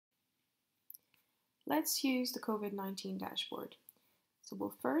Let's use the COVID-19 dashboard. So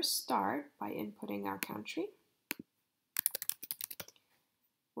we'll first start by inputting our country.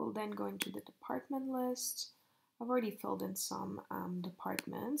 We'll then go into the department list. I've already filled in some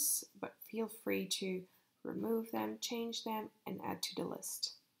departments, but feel free to remove them, change them, and add to the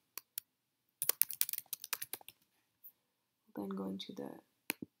list. We'll then go into the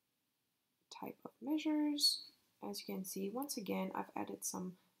type of measures. As you can see, once again, I've added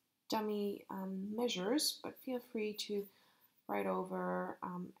some dummy measures, but feel free to write over,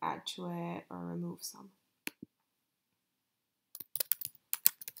 add to it, or remove some.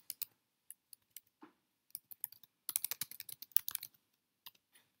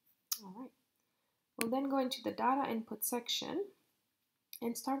 All right. We'll then go into the data input section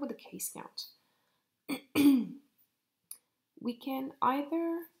and start with the case count. We can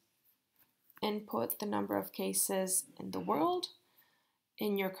either input the number of cases in the world,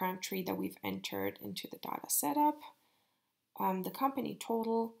 in your country that we've entered into the data setup, the company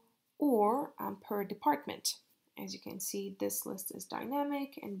total, or per department. As you can see, this list is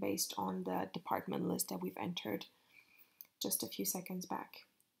dynamic and based on the department list that we've entered just a few seconds back.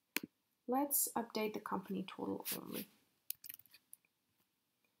 Let's update the company total only.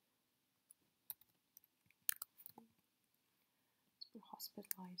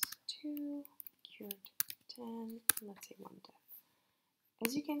 Hospitalized 2, cured 10, let's say 1 death.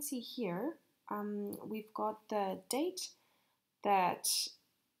 As you can see here, we've got the date that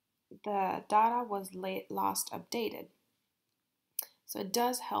the data was last updated. So it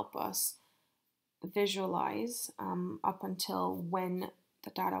does help us visualize up until when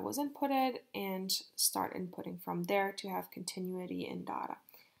the data was inputted and start inputting from there to have continuity in data.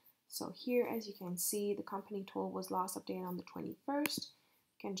 So here, as you can see, the company total was last updated on the 21st.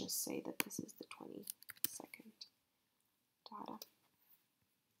 You can just say that this is the 22nd data.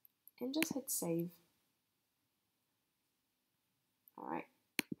 And just hit save. All right,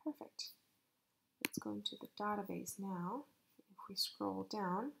 perfect. Let's go into the database now. If we scroll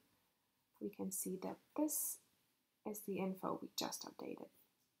down, we can see that this is the info we just updated.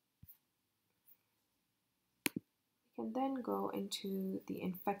 We can then go into the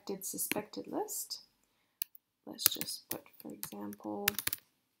infected suspected list. Let's just put, for example,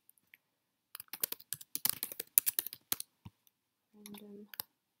 random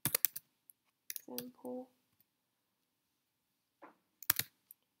sample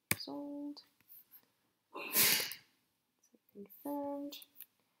sold, confirmed.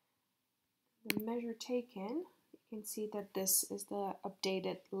 The measure taken, you can see that this is the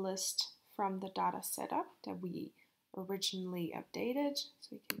updated list from the data setup that we originally updated. So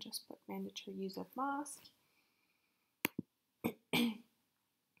we can just put mandatory use of mask. And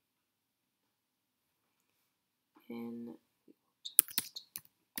we will just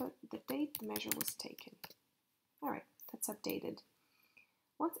put the date the measure was taken. All right, that's updated.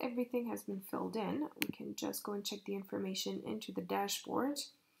 Once everything has been filled in, we can just go and check the information into the dashboard.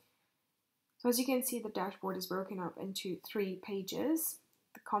 So as you can see, the dashboard is broken up into 3 pages: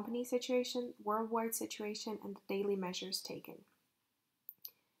 the company situation, worldwide situation, and the daily measures taken.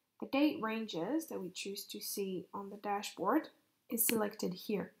 The date ranges that we choose to see on the dashboard is selected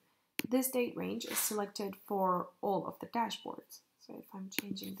here. This date range is selected for all of the dashboards. So if I'm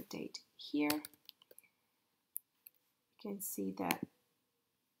changing the date here, you can see that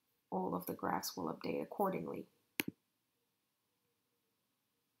all of the graphs will update accordingly.